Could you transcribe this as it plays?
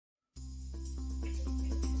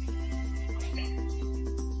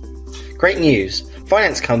Great news!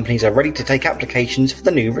 Finance companies are ready to take applications for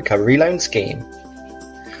the new Recovery Loan Scheme.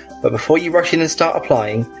 But before you rush in and start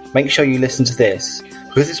applying, make sure you listen to this,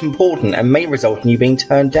 because it's important and may result in you being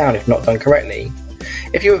turned down if not done correctly.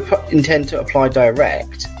 If you intend to apply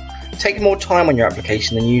direct, take more time on your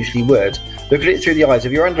application than you usually would. Look at it through the eyes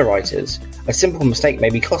of your underwriters. A simple mistake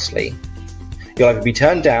may be costly. You'll either be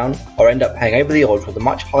turned down or end up paying over the odds with a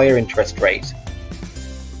much higher interest rate.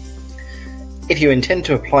 If you intend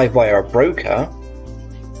to apply via a broker,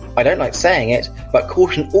 I don't like saying it, but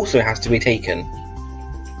caution also has to be taken.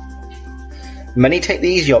 Many take the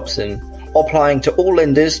easy option, applying to all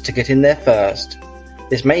lenders to get in there first.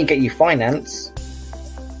 This may get you finance,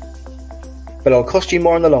 but it'll cost you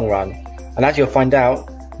more in the long run, and as you'll find out,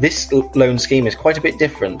 this loan scheme is quite a bit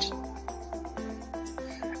different.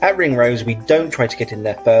 At Ringrose, we don't try to get in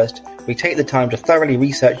there first, we take the time to thoroughly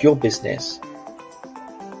research your business.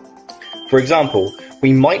 For example,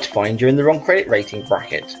 we might find you're in the wrong credit rating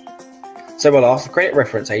bracket, so we'll ask the credit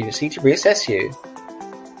reference agency to reassess you.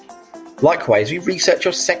 Likewise, we research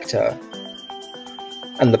your sector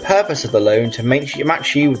and the purpose of the loan to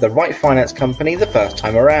match you with the right finance company the first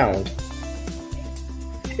time around.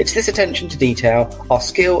 It's this attention to detail, our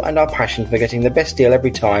skill and our passion for getting the best deal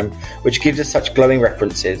every time, which gives us such glowing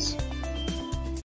references.